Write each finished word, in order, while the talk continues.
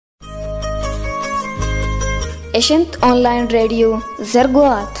اشنت online radio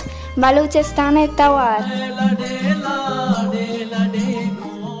زرگوات Balochistan توار.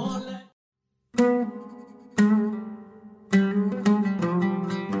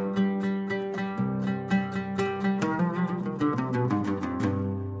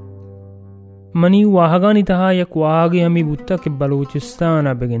 منی واہگانی تہا یک واہگی ہمی بوتا کہ بلوچستان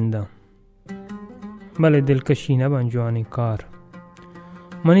بگندہ بلے دلکشی نہ بن جوانی کار.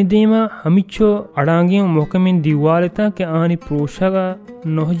 منی دیما ہمیچو اڑانگیوں محکمین دیوالتا کہ آنی پروشگا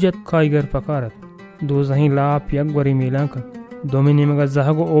نوحجت کائیگر پکارت دو زہیں لاپ یک گوری میلان کر دومی نیمگا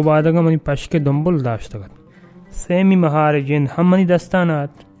زہگو اوبادگا منی پشک دنبل داشتگت سیمی مہار جند ہم منی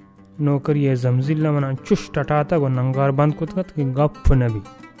دستانات نوکری زمزیلہ منان چش ٹٹاتا گو ننگار بند کتگت کہ گپ نبی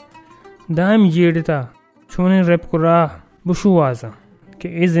دائم جیڑتا چونیں ریپ کو راہ بشو آزا کہ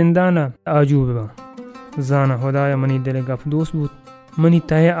ای زندانا آجو ببا زانا خدایا منی دل گف دوست بود منی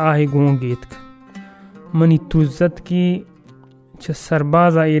تہ آہی گون گیت کا منی توزت کی چھ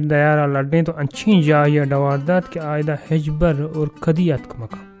سربازا ایر دیارا لڑنے تو انچین جاہیا ڈواردات کہ آئیدہ حجبر اور کدیت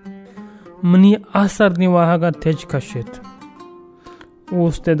کمکا منی آثر نواہا گا تیج کشت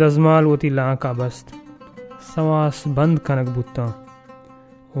اوست دزمال ہوتی لانکا بست سواس بند کنک بوتا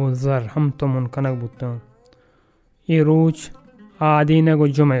او زر ہم تو من کنک بوتا یہ روچ آدینہ گو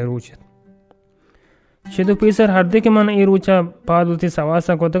جمع روچت چیدو پیسر ہردے کے من ای روچا پادوتی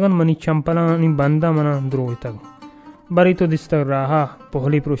سواسا کو تگن منی چمپلانی بندہ منا دروئی تگ بری تو دستگ راہا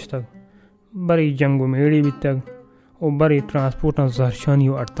پہلی پروش تگ بری جنگو میڑی بھی تگ او بری ٹرانسپورٹا زہرشانی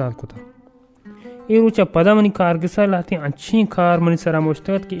و اڑتال کو تگ ای روچا پدا منی کارگسا لاتی انچین کار منی سرا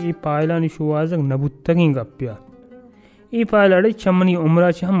مشتگت کہ ای پائلانی شوازگ نبوت تگیں گپیا ای پائلڑی چمنی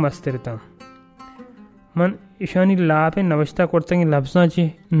عمرہ چھ ہم مسترتا من اشانی لاپے نوشتہ کرتگیں لفظاں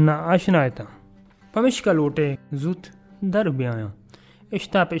چھ نا آشنا آیتا پمشکا لوٹے زوت در بیایا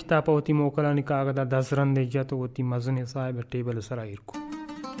اشتاپ اشتاپا ہوتی موکلانی کاغدہ دزرندے جت ہوتی مزن صاحب ٹیبل سرائر کو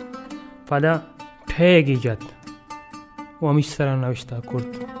پدا ٹھیگی جت وہ ہمیش سرا نوشتہ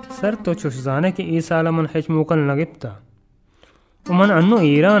کرد سر تو چوش زانے کہ ای سالا من ہیچ موکل نگپتا و من انو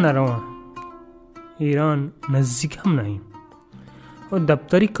ایران روان ایران نزدیک ہم نہیں اور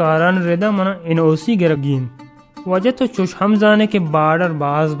دفتری کاران ردا منا انوسی گرگین وجہ تو چوش ہم زانے کے بارڈر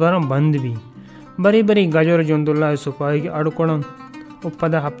باز برم بند بھی بری بری گجر جند اللہ سپاہی کی اڑکڑن او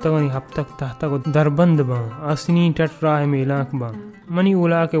پدا ہفتگانی ہفتک تحتا کو دربند با آسنی ٹٹ راہ میلانک با منی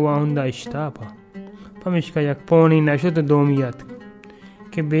اولا کے واہندہ اشتاپا پمشکا یک پونی نشد دومیت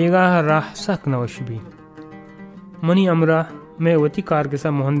کہ بیگاہ راہ سک نوش بھی منی امرہ میں وتی کارگسا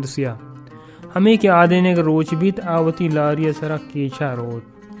مہندسیا ہمیں کے آدینے کا روچ بیت آوتی لاری سرا کیچا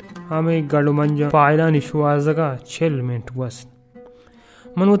روت ہمیں گڑ منجا پائلانی شوازگا 6 منٹ وست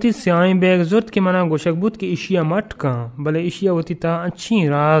منوتی سیائیں بیگ زرت کے منا گوشک بود کہ اشیا مٹ کان بلے اشیا ہوتی تا اچھی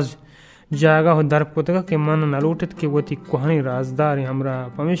راز جاگا ہو درب کو تگا کہ من نلوٹت کہ وتی کوہنی رازداری ہمراہ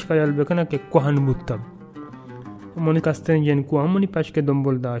پمیش کا یل بکنا کہ کوہن بود تب منی کستن جن کو منی پش کے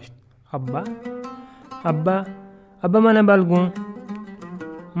دنبول داشت ابا ابا ابا من بلگون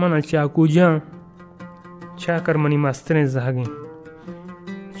من چاکو جان چاکر منی مستن زہگیں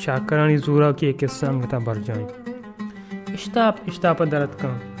چاکرانی زورا کی ایک سنگتا بر جائیں اشتاپ درد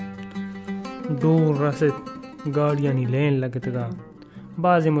کان دور رسد گاڑیانی لین لگت گا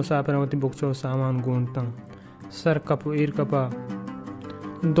بعض مسافر ہوتی بکچو سامان گونتا سر کپ ایر کپا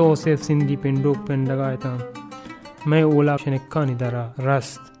 2 سے سندھی پنڈوک پن لگائیتا میں اولا شنکانی درا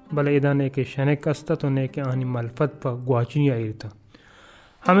رست بلے ادانے کے شنک استا تو نیکے آنی ملفت پا گواچنی آئیتا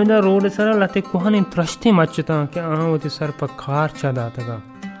ہمیں دا روڈ سرا لتے کوہنی ترشتے مچتا کہ آہاں ہوتی سر پا کار چا داتا گا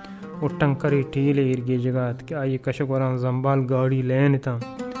وہ ٹنکری ٹھیلے ارگی جگات کہ آئی کشکوران زنبال گاڑی لینتا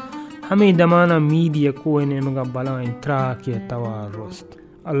ہمیں دمانا میدیا کوئی نمگا بلا انترا کیا توار روست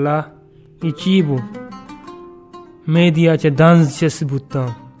اللہ یہ چیبو میدیا چا دانز چس بوتا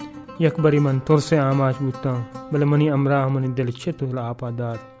یک بری من تر سے آماش بوتا بلے منی امراہ منی دل چھتو لاپا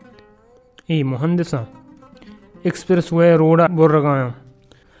داد ای مہندسا ایکسپریس وے روڈا بر رگایا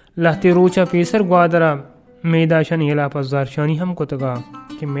لہتی روچا پیسر گوادرہ میدا شنی لاپا زارشانی ہم کو تگا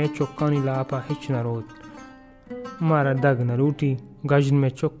کہ میں چوکانی لاپا ہچ نہ روت مارا دگ نہ روٹی گجن میں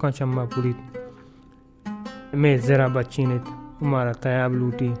چوکا چمبا پوریت میں ذرا بچینت مارا تیاب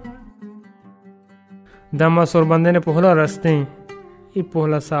لوٹی دما سور بندے نے پہلا رستے ای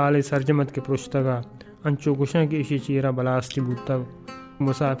پہلا سال سرجمت کے پرشتگا انچو گشن کی اشی چیرا بلاستی بوتا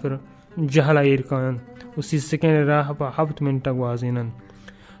مسافر جہلا ایرکان اسی سکین راہ پا 7 منٹ گوازینن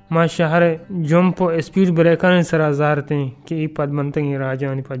ما شہر جمپو اسپیڈ بریکان سرا زارتیں کہ ای پد منتنگی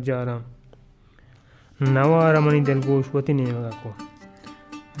راجانی پد جارا نوارا منی دل گوش وطی نیمگا کو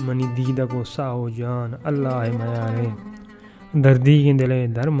منی دیدہ کو ساو جان اللہ میارے دردی کی دلے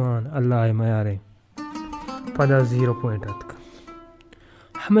درمان اللہ میارے پدا 0 پوائنٹ اتک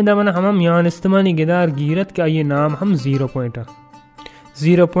ہمیں دمنا ہم یان استمانی گدار گیرت کہ یہ نام ہم 0 پوائنٹ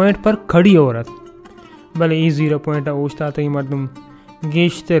 0 پوائنٹ پر کھڑی عورت بلے ای 0 پوائنٹ اوشتا تی مردم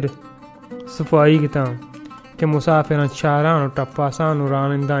گیشتر صفائی گتا کہ مسافران چاران و ٹپاسان و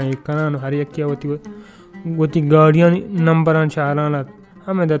رانندان ایک کنان و ہر یک کیا ہوتی گاڑیاں نمبران چارانت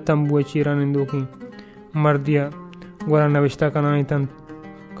ہمیں دا تنبوے چیران اندو کی مردیا گورا نوشتہ کنانی تن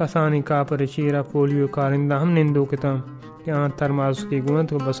کسانی کاپر چیرا پولیو کارندہ ہم نندو کتا کہ آن ترماز کی گونت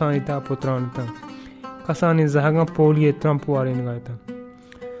کو بسانی تا پتران تا کسانی زہگاں پولیو ترمپ واری نگائی تا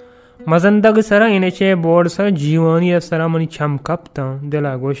مزندگ سرا انہیں چے بورڈ سر جیوانی سرا منی چھم کپ تا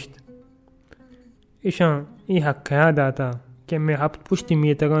دلا گوشت ایشان ای حق کیا داتا کہ میں ہفت پشتی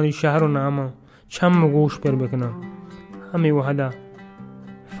میتگانی شہر و ناما چھم گوش پر بکنا ہمیں وحدہ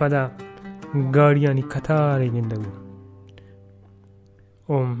فدا گاڑیانی کتاری گندگو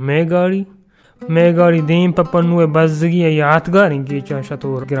او میں گاڑی دیم پپنوے بزگی یادگاری گیچا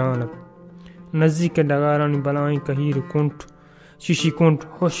شطور گرانت نزدیک ڈگارانی بلائیں کہیر کنٹ شیشی کنٹ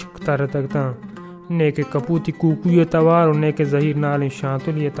خشک تر تکتا نیک کپوتی کوکوی توار اور نیک زہیر نالیں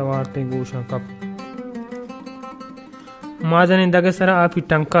شانتولی توار تے گوشاں کپ ماجنے دگے سرا آپی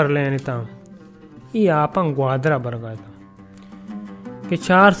ٹنکر لینے تا ای آپاں گوادرہ برگائی تا کہ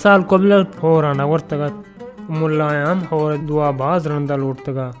 4 سال قبل ہورا نور تگت ملائیں ہم ہور دعا باز رندہ لوٹ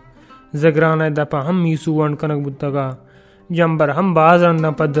تگا زگرانہ دپا ہم میسو ون کنک بود تگا جنبر ہم باز رندہ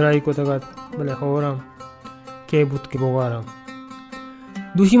پدرائی کو تگت بلے ہورا کے بود کے بغارا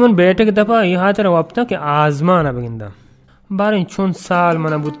دوشی من بیٹے کے دپا یہ ہاتھ رو اب تک کہ آزمانہ بگندہ باریں 4 سال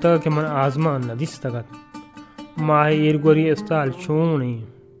منہ بود تگا کہ من آزمان نہ دیس تگت ماہ ایرگوری استال چونی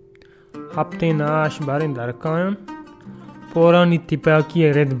ہفتے ناش باریں درکائیں پورانی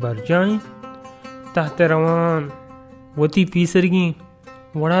تپاکی رد بر جائیں تحت روان وطی پیسرگی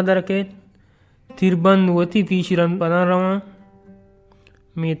وڑا درکیت تیربند وطی پیشرن بنا روان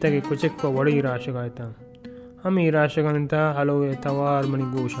میتا کے کچک پا وڑی راشگائی تا ہمیں راشگان تا حلوے توار منی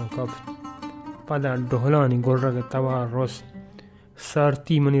گوشان کفت پدا ڈھولانی گرگ توار رست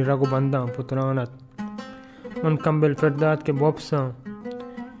سارتی منی رگو بندان پترانت من کمبل فرداد کے بوپسا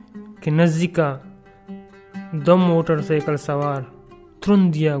کہ نزدیکا 2 موٹر سائیکل سوار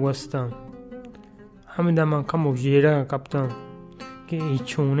ترندیا گوستا ہمیں داما کمو جیڑا کپتا کہ ای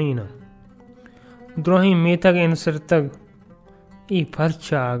چھونی نا دروہی میتا کے انسر تک ای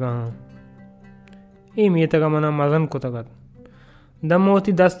پرچا آگا ای میتا کا منا مزن کو تگت دم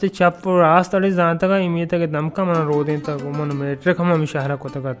ہوتی دست چپ و راست اڑی زانتا گا ای میتا کے دم کا منا رو دیں تک من میٹرک ہم مشاہرہ کو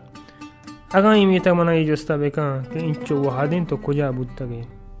تگت اگا ای میتا منا ای جستا بیکا کہ انچو وحادیں تو کجا بودتا گئے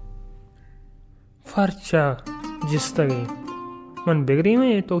فرچا جستا گئے من بگری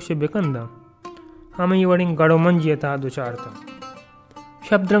میں تو اسے بکندہ ہمیں یہ وڑیں گڑو منجیتا دو چارتا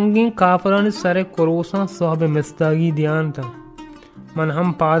شبد رنگین کافران سر کروساں صحب مستاگی دیان تا من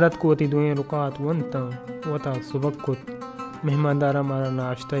ہم پادت کو تی دوئیں رکات ونتا وطا سبک کت مہماندارا مارا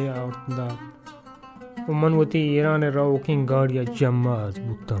ناشتہ یا عورتدار ومن وطی ایران روکیں گاڑیا جماز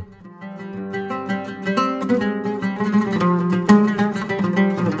بودتا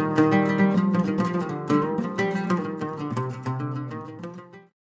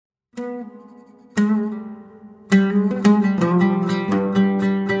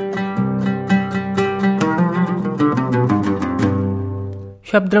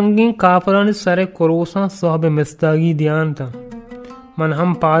شبد رنگین کافران سر کروساں صحب مستاگی دیان تا من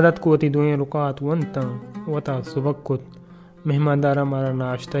ہم پادت کو تی دوئیں رکات ونتا وطا سبک کت مہماندارا مارا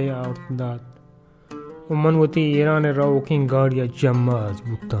ناشتہ یا عورتدار ومن وطی ایران روکیں گاڑیا جماز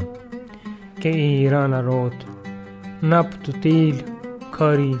بودتا کہ ایران روت نپت تیل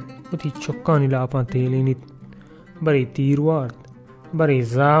کھاری وطی چکانی لاپاں تیلینیت بری تیروارت بری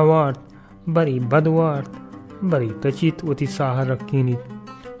زاوارت بری بدوارت بری تچیت وطی ساہر رکینیت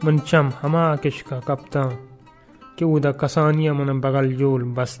من چم ہما کشکا کپتا کہ او دا کسانیا من بغل جول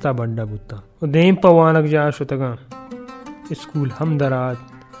بستا بڑا بودتا و دیم پوانک جا شتگا اسکول ہم درات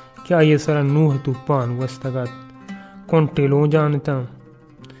کیا یہ سر نوح توپان وستگت کونٹے لو جانتا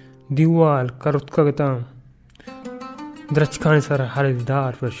دیوال کرتکگتا درچکانی سر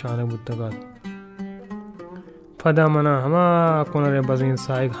حردار پر شانک بودتگت فدا منا ہما کنر بزین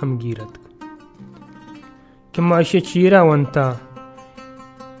سائگ ہم گیرت کہ ما اشی چیرا ونتا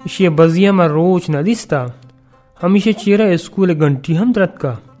اشی بزیا ما روچ نہ دیستا ہمیشہ چیرا اسکول گھنٹی ہم درت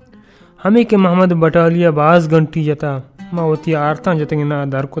کا ہمیں کہ محمد بٹالیا باز گھنٹی جتا ما ہوتی آرتا جتنگ نا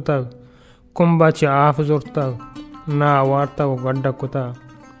در کو تک کمبا چی آف زور تک نا وارتا و گڑا کو تا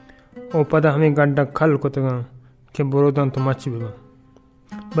او پدا ہمیں گڑا کھل کو تگا کہ برودان تو مچ بیبا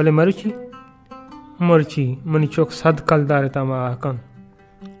بلے مرچی منی چوک صد کل دارتا ما آکن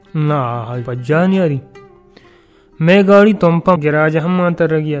نا آج بجانی آری میں گاڑی تمپا گراج ہم مانتا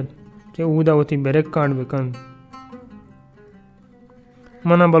رگیا کہ اودا ہوتی بریک کانڈ بکن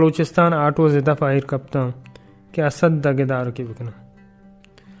منا بلوچستان آٹو زدہ فائر کپتا کہ اسد دا گدار کی بکنا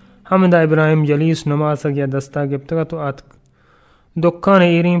حمدہ ابراہیم جلیس نماز گیا دستا گپتا تو آتک دکان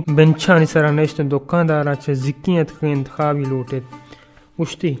ایرین بنچانی سرا نشت دکان دارا چھ زکیت کے انتخابی لوٹت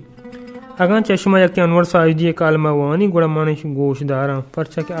اشتی اگان چشمہ یکی انور ساجدی کالمہ وانی گوڑا مانش گوش دارا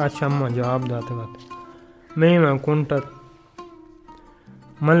پرچہ کہ آج شامہ جواب داتا گات میں کنٹت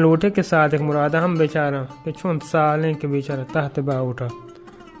من لوٹے کے ساتھ ایک مرادہ ہم بیچارا کہ چون سالیں کہ بیچارا تحت با اٹھا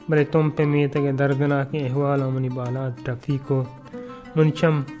بلے تم پہ میتے کے دردنا کے احوال منی بالات رفیقو من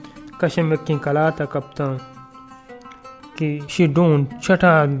چم کشم یکی کلاتا کپتا کہ شی ڈون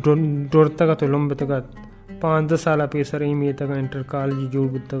چھٹا ڈورتا گا تو لمبتا گا 5-10 سالہ پیسر ایمیتا گا انٹر کالجی جوڑ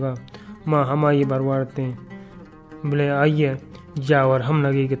بتا گا ماں ہمائی بروارتے ہیں بلے آئیے جاور ہم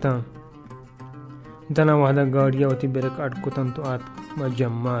لگی کتا دنا وحدہ گاڑیا ہوتی بریک اٹکتن تو آت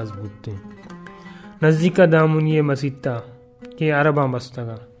جماز بودتے نزدیکا دامون یہ مسیطا کہ عرباں بستا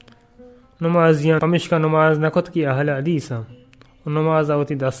گا نمازیاں پمش کا نماز نکت کی اہل حدیثا نماز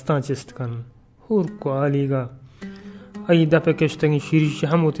آوتی دستان چست کن ہور کو آلی گا ای دپے کشتگی شیریش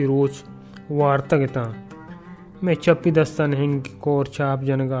ہم ہوتی روچ وارتا گتا میں چپی دستا نہنگ کور چاپ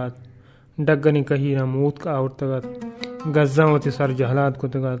جنگات ڈگنی کہیرہ موت کا آورتا گات گزاں ہوتی سر جہلات کو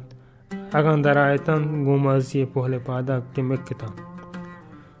تگات اگان در آیتاں گومازی پہلے پادا کے مکتا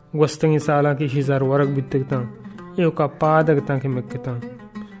گوستنگی سالا کی شیزار ورق بیتگتا ایو کا پادگتا کے مکتا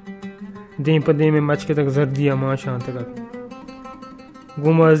دین پا دین میں مچ کے تک زردیا ماں شانتا گات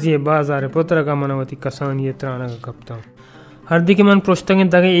گومازی بازار پتر کا منواتی کسانی ترانا کا کپتا ہر دیکھ من پرشتگی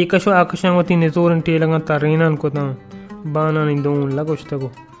دگے ایکشو آکشان واتی نزورن ٹیلگا تا رینان کو تا بانا نی دون لگوشتا کو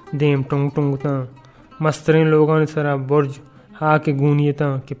دیم ٹنگ ٹنگ تا مسترین لوگان سرا برج ہا کے گونی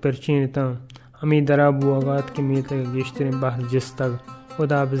تا کہ پرچین تا ہمیں درابو آگات کے میتا کے گشترین بحر جستگ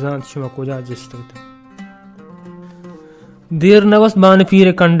خدا بزانت شما کجا جستگ تا دیر نوست بان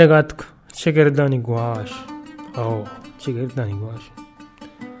پیر کنڈگات شگردانی گواش او شگردانی گواش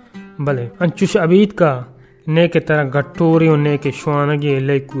بلے انچوش عبید کا نیک طرح گٹوری و نیک شوانگی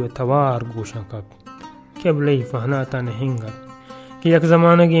لیکوی توار گوشاں کب کب لئی فہناتا نہنگا کہ یک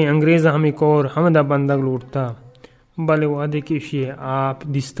زمانگی انگریز ہمیں کور ہمدہ بندگ لوٹتا بلے وہ ادھے کشی آپ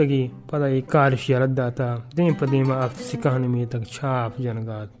دستگی پدا ایک کارشی رداتا دیم پا دیم آپ سکان میں تک چھاپ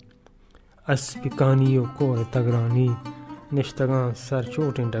جنگات اس پکانیو کور تگرانی نشتگان سر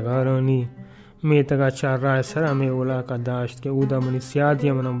چوٹیں ڈگارانی میں تگا چار رائے سرا میں اولا کا داشت کہ اودا منی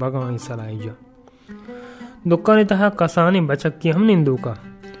سیادیا منم بگائی سلائی جا دکانی تہا کسانی بچک کی ہم نندو کا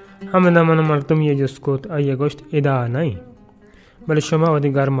ہم دا من مردم یہ جس کو آئیے گوشت ادا نہیں بلے شما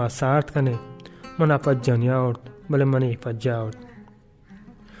ودی گرما سارت کنے منا پجانی آورد بلے منی پجا آورد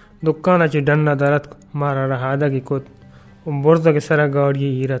دکانا چی ڈننا درد مارا رہا دا کی کت برزا کے سرا گاڑی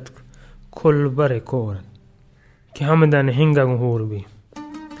ایرت کھل برے کورد کہ ہم دا نہنگا گھور بھی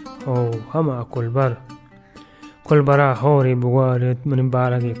او ہما کل برا ہوری بگوارت من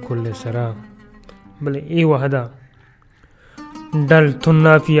بارا کے کل سرا بلے ای وحدہ ڈل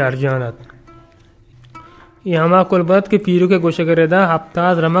تھنا فی ارجانت یہ ہما کل برات کے پیرو کے گوشہ کرے دا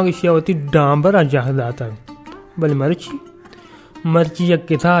ہفتاز رمگ اشیاء ہوتی ڈامبر اجاہ داتا بلے مرچی یک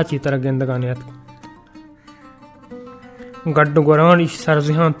کتا چی طرح گندگانیت گڈ گوران اش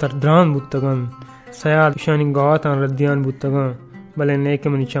سرزیان تردران بودتگان سیاد اشانی گواتان ردیان بودتگان بلے نیک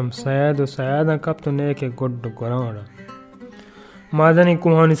منی چم سید و سیادان کب تو نیک گڈ گوران مادنی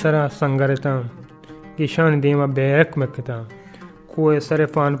کوہانی سرا سنگرتا کشان دیما بیرک مکتا کوئے سر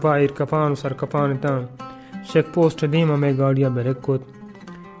فان پا ایر کفان و سر کفان تا شک پوسٹ دیما میں گاڑیا بیرک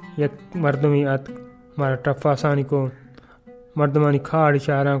کت یک مردمی ات مارا ٹفا سانی کو مردمانی کھاڑی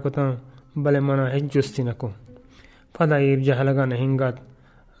چاران کو تا بلے منا ہج جستی نکو پدا ایر جہلگا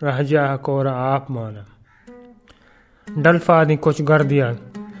نہنگت رہ جاہ کورا آپ مانا ڈل فادی کچھ گر دیا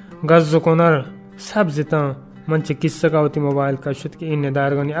گز کو نر سب زتا منچ قصہ کا ہوتی موبائل کا شد کی ان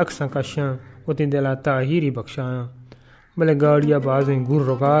دارگانی اکساں کشاں ہوتی دلا تاہیری بخشایا بلے گاڑیا بازیں گر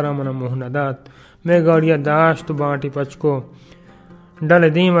رگارا منا محندات میں گاڑیا داشت بانٹی پچ کو ڈل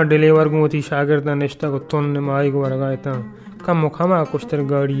دیما ڈیلیور گو ہوتی شاگردہ نشتہ کو تن مائی گو رگایتا کم مکھما کشتر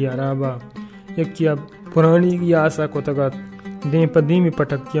گاڑی عرابا یکیا پرانی کی آسا کو تگت دیم پا دیمی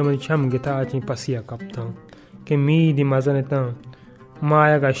پٹکیا من چھم گتا آچیں پسیا کپتا کہ میدی مزنتا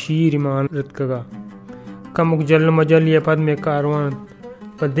مایا گا شیر مان رتکگا کمک جل مجلی پد میں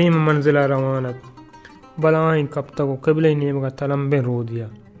کاروانت پا دیم منزلہ روانت بلائیں کب تک کو قبلِ نیم کا تلمبے رو دیا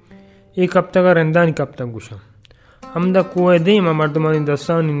ایک کب تک رندانی کب تک گوشا ہم دا کوئے دیم مردمانی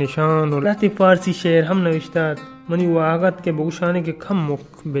دستانی نشان اور لہتی فارسی شعر ہم نوشتات منی واغت کے بگوشانے کے کم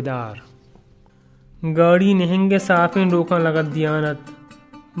مک بدار گاڑی نہنگے صافیں ڈوکاں لگت دیانت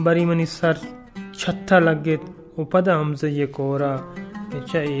بری منی سر چھتہ لگت و پدا ہمزہ یہ کورا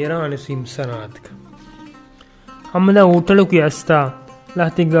چا ایران سیم سنات کا ہمدا ہوٹلو کی استا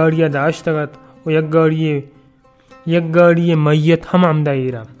لہتی گاڑیاں داشتگت و یک گاڑی میت ہم ہمدا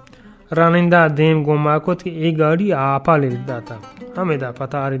ایرا رانندہ دیم گوماکت کہ ایک گاڑی آپا لے داتا ہمیں دا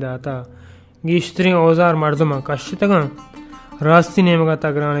پتاری داتا گیشترین اوزار مردمہ کشتگاں راستی نیمگا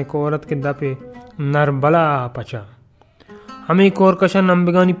تگرانے کورت کے دپے نر بلا پچا ہمیں کور کشن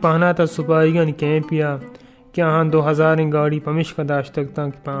نمبگانی پہنا تا سپاہیگانی کیمپیا کہ آہاں 2000 گاڑی پمش کا داشتگتا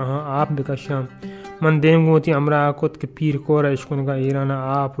کہ آہاں آپ بکشاں من دیم گوتی امرا آکت کہ پیر کورا اشکنگا ایرانا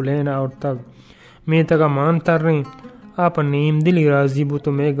آپ لینا اور تب میں تگا مان تر رہیں آپ نیم دلی راضی بو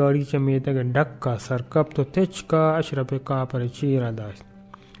تو میں گاڑی چا میں تگا ڈکا سرکب تو تچ کا اشرف کا پر چیرہ داشت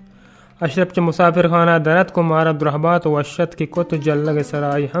اشرف چا مسافر خانہ درد کو مارا درحبات و اشت کی کت جل لگے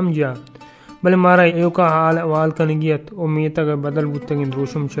سرائی ہم جا بلے مارا ایو کا حال وال کنگیت و میں تگا بدل بوتگین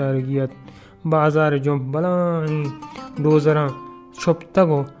روشم چارگیت بازار جنب بلائیں دوزراں چھپ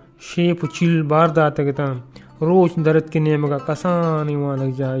تگو شیپ چل بار داتگتا روچ درد کے نیمگا کسانی وہاں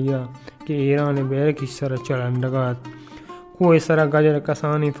لگ جائیا کہ ایران بیر کی سر چلندگات کوئی سرا گجر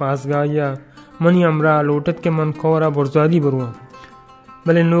کسانی فاس گایا منی امرا لوٹت کے من کورا برزادی بروان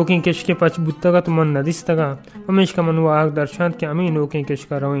بلے نوکیں کشکے پچ بتگا تو من ندستگا ہمیش کا منو آگ درشانت کہ امی نوکیں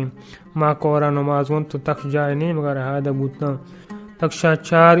کشکا روئیں ماں کورا نمازون تو تک جائے نیمگا رہا دا بوتا تکشا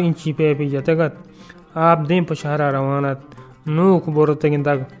 4 انچی پہ جتگت آپ دیں پشارا روانت نوک بورتگیں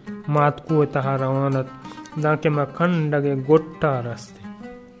دگ مات کو تہا روانت داکہ ما کھنڈگے گوٹا رستے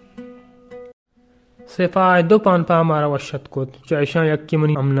صفائے دو پان پا مارا وشت کو چایشان یکی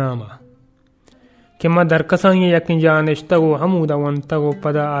منی امناما کہ ما درکسان یہ یقین جانشتگو ہمودا ونتگو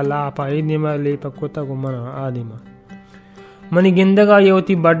پدا آلا پائی دیما لیپکو تگو منا آدیما منی گندگا یہ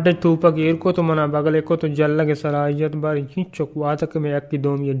ہوتی بڑھ توپک ایر کو تو منا بگلے کو تو جل لگے سرائیت باری چنچک واتک میں یکی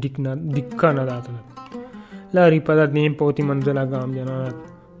دوم یہ دکا نہ داتنا لاری پدا دیم پوتی منزلہ گام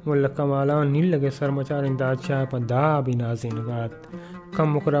جنانت ملکہ مالا نیل لگے سر مچارن داد چاہ پا دا بھی نازین گات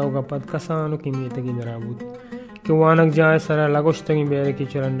کم مکراو گا پد کسانو کی میتگی درابود کہ وانک جائے سرہ لگوشتگی بیرے کی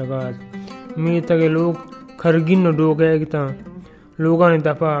چرندگات میتگی لوگ کھرگن ڈو گئے گتا لوگاں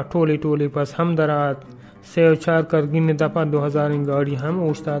دفعہ ٹولی پس ہم درات سیو 4 کرگن دفعہ 2000 گاڑی ہم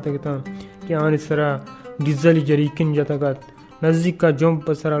اوشتا تگتا کہ آنی سرہ ڈیزل جریکن جتگت نزدیک کا جنب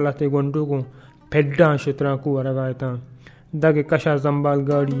پسرہ لہتے گنڈو کو پھڈاں شترہ کو ورگائیتا دگ کشا زنبال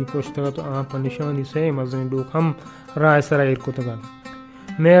گاڑی پوشتگا تو آپ نشانی سے مزنی ڈوک ہم رائے سرہ ایر کو تگا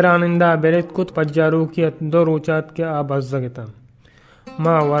میرا آنندہ بیرت کت پجارو کیت 2 روچات کے آب ازگتا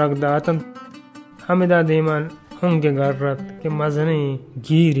ما ورگ داتن ہمیدہ دیمان ہنگے گررت کہ مزنی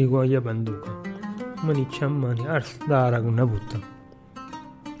گیری گویا بندوکا منی چھم مانی عرص دارگ نبوتا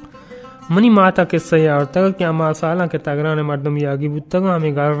منی ماتا قصہ یارتا کہ اما سالاں کے تگران مردم یاگی بودتا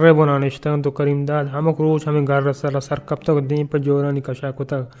ہمیں گرر بنانشتا تو کریم داد ہمک روچ ہمیں گرر سر کب تک دیں پر جورانی کشا کو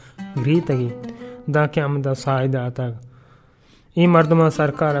تک گری تگی دا کہ ہم دا سائد آتا ای مردمہ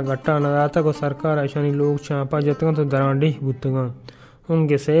سرکارا گٹا نہ داتا کو سرکارا اشانی لوگ چانپا جتگا تو درانڈی بودتا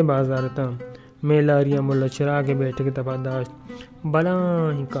ہنگے سے بازارتا میلاریا ملا چرا کے بیٹھے کے تفا داشت بلا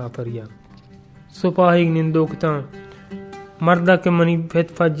ہی کافریا سپاہی نندوکتا مردہ کے منی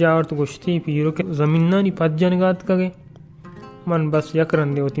پھت فجاورت گشتی پیرو کے زمینانی پت جنگات کگے من بس یک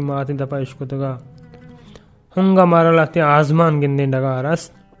رندے ہوتی ماتی دپا عشق تگا ہنگا مارا لاتے آزمان گندے ڈگا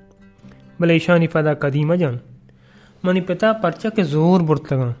رست بلے ایشانی فدا قدیمہ جان منی پتا پرچا کے زور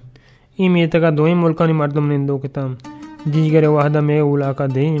برتگا ای میتگا دوئیں ملکانی مردم نندوکتا دیگر وحدہ میں اولا کا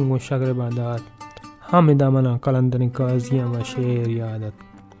دیم گو شگر بادات حامدہ منا کلندن کازیاں و شیر یادت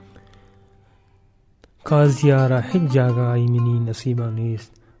کازیارا ہج جاگا آئی منی نصیبہ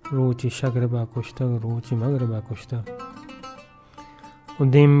نیست روچی شگربا کشتا روچی مغربا کشتا و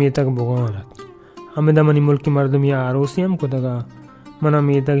دیم میں تک بغانت حامدہ منی ملکی مردم یا آروسی ہم کو دگا منا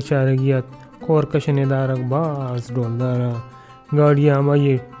میں تک چارگیت کورکشن دارک باز ڈول دارا گاڑیاں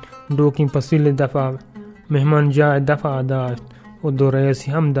ہمائی ڈوکی پسیل دفع مہمان جائے دفع داشت و 2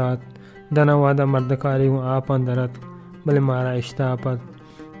 ریسی ہم دات دنا وعدہ مردکاری و آپان درت بلے مارا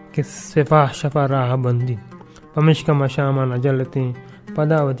اشتاپت کہ صفاح شفا راہ بندی پمش کا مشامہ نجلتیں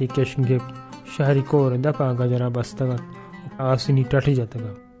پداوتی کشگپ شہری کور دفع گجرہ بستگت آسینی ٹٹھی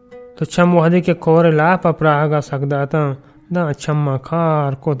جتگا تو چھم وحدے کے کور لاپ اپراہگا سکداتا دا چھمہ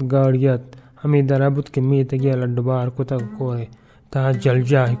کھار کت گاڑیت ہمیں درابت کے میت گیا لڈبار کتگ کورے تا جل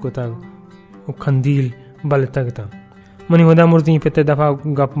جاہی کتگ و کھندیل بل تگتا منی ہدا مرتی پتے دفعہ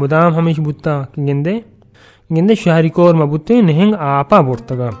گپ مدام ہمیش بوتا کہ گندے شہری کور مبوتے نہنگ آپا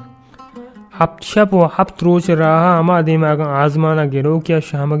بورتگا ہفت شب و ہفت روچ راہا ہما دیماغا آزمانا گرو کیا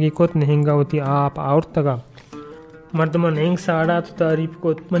شامگی کت نہنگا ہوتی آپ آورتگا مردمہ نہنگ ساڑا تو تعریف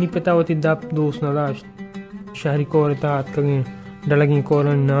کت منی پتا ہوتی دب دوست نداشت شہری کور اطاعت کگیں ڈلگیں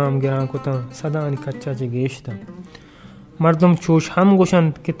کورن نام گران کتا صدانی کچا چے گیشتا مردم چوش ہم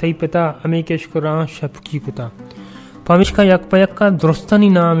گوشند کہ تئی پتا ہمیں کشکران شپکی کتا پمشکا یک پیکا درستانی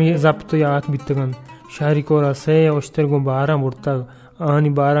نامی ضبط یاد بیتگن شہری کورا سے اشترگو 12 مرتگ آنی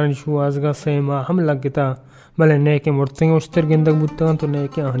 12 نشو آزگا 3 ماہ ہم لگتا بلے نیکے مرتگیں اشتر گندگ بیتگن تو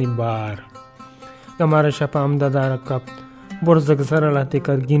نیکے آنی بار ہمارا شپا امدہ دارا کپ برزگ سر اللہ تے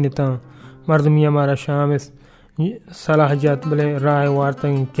کرگینتا مردمی ہمارا شام صلاح جات بلے رائے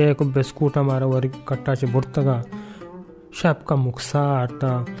وارتگیں کیک و بسکوٹ ہمارا ور کٹا چے برتگا شب کا مکسار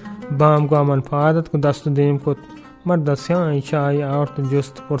تا بام کو منفعادت کو دست دیم کو مرد سیاں چائے عورت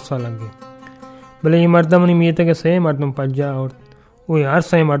جست پرسا لگے بلے یہ مردم نہیں میتے کہ سے مردم پجا عورت وہی ہر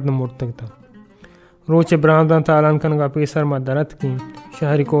سے مردم مرتگ تا روچے براندان تالان کنگا پیسر ما درت کی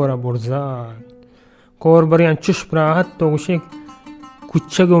شہری کورا برزاد کور بریان چش براہت تو گوشے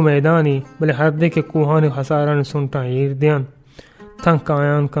کچھگو میدانی بلے ہر دے کے کوہانی خساران سنٹا ایر دیان تنک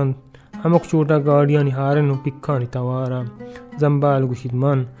آیان کن ہمک چوٹا گاڑیانی ہارن پکانی توارا زنبال گوشید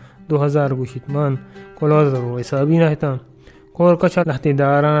من 2000 گوشید من کلوز رو حسابی نہتا کور کچا لہتی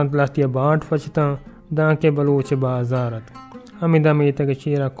دارانت لہتی بانٹ فچتا دان کے بلوچ بازارت ہمیدہ میتا کے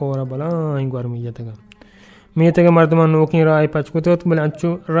چیرا کورا بلائیں گرمی جتگا میتا کے مردمان نوکی رائے پچکتے تو بلے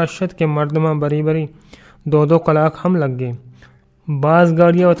انچو رشت کے مردمان بری بری 2 کلاک ہم لگ گئے باز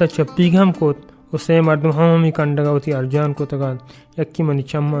گاڑیاں ہوتا چپی گھم کو اسے مردم ہمی کنڈگا ہوتی ارجان کو تگا یکی منی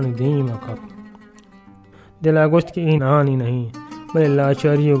چمانی دیما کپ دل آگوشت کی این آنی نہیں بلے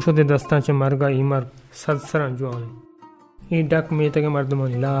لاچاری شد دستان چے مرگا ای مرگ صد سران جوانی ای ڈک میتا کے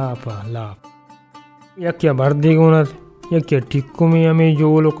مردمانی لاپا لاپ یکی بردی گونت یکی ٹکو میں ہمیں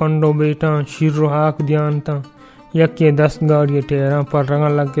جولو کنڈو بیٹا شیر رو حاک دیانتا یکی 10 گاڑی ٹیران پر رنگا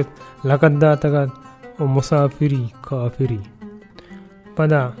لگت دا تگا او مسافری کافری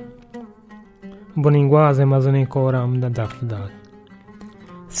پدا بننگواز مزنے کورا امدہ دفداد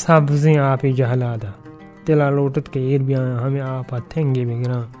سبزیں آپی جہلادا دلا لوٹت کے ایر بیان ہمیں آپا تھنگے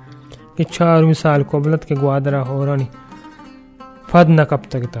بگران کہ 4 مثال قبلت کے گوادرہ ہورانی فد نہ کب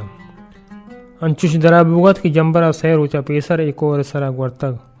تک تا انچوش درہ بوگت کی جنبرہ سیر اوچا پیسر ایک اور سرہ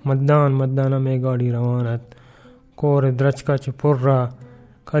گورتگ مدانہ میں گاڑی روانت کور درچکا چھ پر را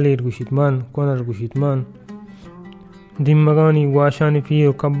کلیر گوشید من کنر گوشید من دمگانی گواشانی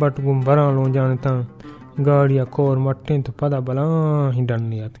پیر کبٹ گم بران لون جانتا گاڑیا کور مٹیں تو پدا بلان ہی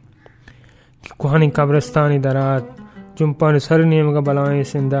ڈنیات کوہانی قبرستانی درات جمپانی سر نیم کا بلائیں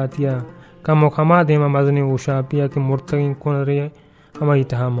سنداتیا کم و کما دیما مزنی اوشاپیا کہ مرتگین کن رہے ہماری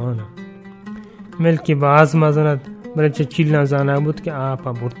تہامانا ملکی باز مزنت بلچہ چیلنا زانا بود کہ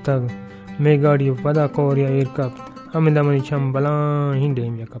آپا برتگ میں گاڑی پدا کوریا ایر کپ ہمیں دمانی چم بلان ہی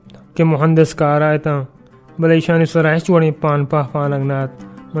ڈیم یا کپتا کہ مہندس کار آئے تا بلے ایشانی سرائح چوڑی پان پاہ پانگنات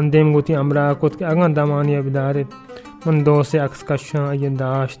من دیم گوتی امرا کت کے اگان دامانی بدارت من دو سے عکس کشاں یہ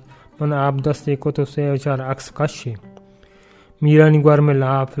داشت من آپ دستے کتو سے اچار عکس کشی میرانی گوار میں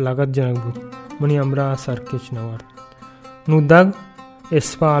لاپ لگت جنگ بود منی امرا سرکچ نوار نو دگ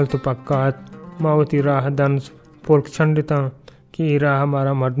اسپال تو پکات ماوتی راہ دنس پورک چھنڈتا کہ راہ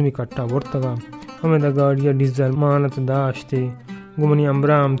ہمارا مردمی کٹا ورتگا ہمیں دا گاڑیا ڈیزل مانت داشتے گمنی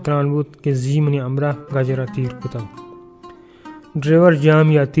امرا امتران بود کہ زیمنی امرا گجرہ تیر کتا ڈریور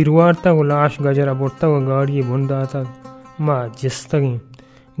جامعہ تیروار تا گو لاش گجرہ بورتا گو گاڑی بھنڈا تا ما جستگیں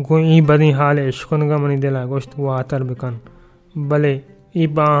گو ای بدی حال عشقنگا منی دلا گوشت واتر بکن بلے ای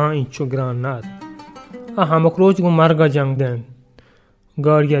باہاں انچو گران نات مکروچ گو مرگا جنگ دین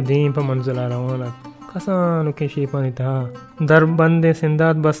گاڑیا دین پا منزلہ روانت کسانو کے شیپانی تہا در بندے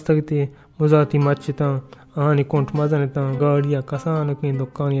سنداد بستگتی مزاتی مچتا آنی کنٹ مزنتا گاڑیا کسانو کے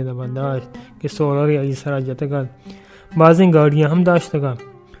دکانی دا برداشت کہ سولاری علی سرا جتگا بازیں گاڑیاں ہم داشتگا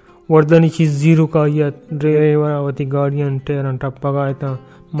وردنی چیز زیرو کائیت ڈریورہ واتی گاڑیاں ٹیران ٹپا گائیتا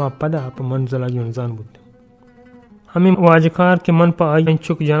ما پدا پا منزلہ جنزان بود ہمیں واجکار کے من پا آئی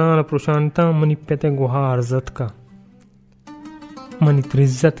انچک جنان پروشانتا منی پیتے گوہار زد کا منی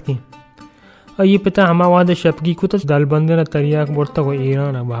ترزت کی یہ پتا ہما وعدہ شپگی کتا دل بندنا تریاک بورتا گو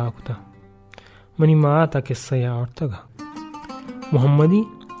ایران بہا کتا منی ماں تا قصہ یا آرتا گا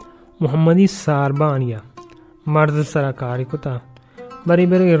محمدی ساربانیا مرد سرکاری کتا بری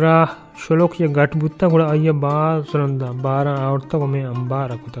بری راہ شلوک یا گٹ بوتا گوڑا آیا باز سرندہ 12 آورتا گو میں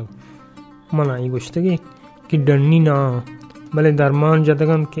امبارا کتا منائی گوشتگی کہ ڈنی نا بلے درمان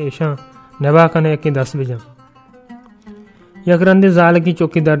جدگن کے ایشان نبا کنے کی 10 بجن یک رند زال کی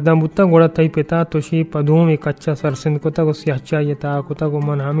چوکی درداں بوتا گوڑا تئی پتا توشی پدوم ایک اچھا سرسند کو تک اسی اچھا یہ تا کو تک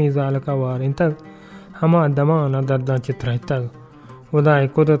من ہمیں زال کا وارن تک ہما دمانا درداں چترہ تک ودا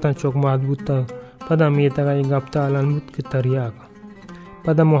ایکو تا چوک مات بوتا پدا می تگا ایک گپتا علن بوت کی تریاک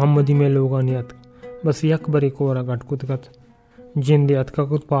پدا محمدی میں لوگا نیت بس یک بری کورا گٹ کت کت جن دیت کا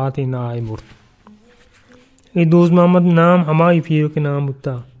کت پاتی نا آئی مرد ای دوز محمد نام ہمائی پیرو کے نام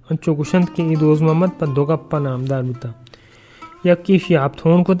بوتا انچو گشند کی ای دوز محمد پا دو گپا نام دار بوتا یک کی شیابت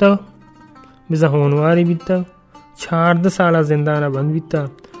ہون کو تا بزا ہونواری بیتا 14 سالہ زندانہ بند بیتا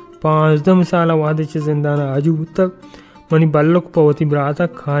 15 سالہ وحدے چھ زندانہ آجو بیتا منی بلک پوتی براتا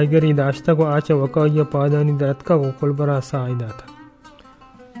کھائی گری داشتا کو آچا وکا یا پادانی درد کا کل برا سائی داتا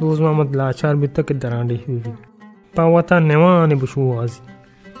دوز محمد لاچار بیتا کہ درانڈی ہوئی پاوتا نوان بشو آزی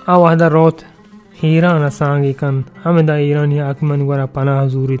آوہدہ روت ہیران سانگی کن ہمیں دا ایرانی حاکمان گورا پناہ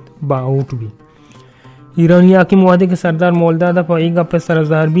زوریت با اوٹ بھی ایرانی حاکم وعدے کے سردار مولدادا پا ایگا پہ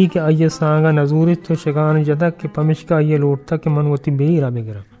سرزار بھی کہ آئیے سانگا نزوریت تو شگان جدا کہ پمشکا آئیے لوٹتا کہ منوتی بیرہ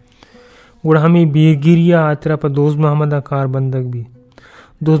بگرہ گوڑا ہمیں بیگیریا آترہ پا دوز محمد کار بندگ بھی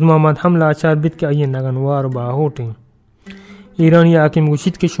دوز محمد ہم لاچار بیت کہ آئیے نگنوار با ہوٹیں ایرانی حاکم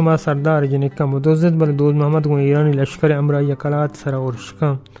گوشید کہ شما سردار جنکا مدوزد بل دوز محمد کو ایرانی لشکر امرائی کلات سرا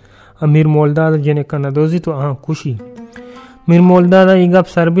ورشکا امیر مولدادا جنکا ندوزی تو آہاں کشی میر مولدادا ای گپ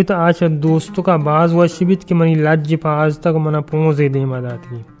سر بھی تو آج دوستو کا باز وشی بیت کہ منی لج پا آج تک منا پونزے دیما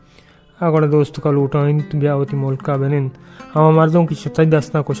داتی اگر دوستو کا لوٹائن تو بیاوتی ملکا بنن ہما مردوں کی شتائی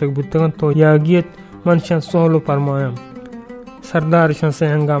دستنا کشک بیتگن تو یاگیت من شان سولو فرمایم سردار شان سے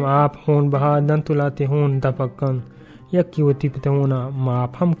ہنگام آپ ہون بہا دن تلاتے ہون دپکن یکی وتی پتے ہونا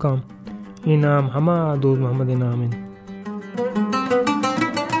ماپ ہم کام انام ہما دوز محمد نامن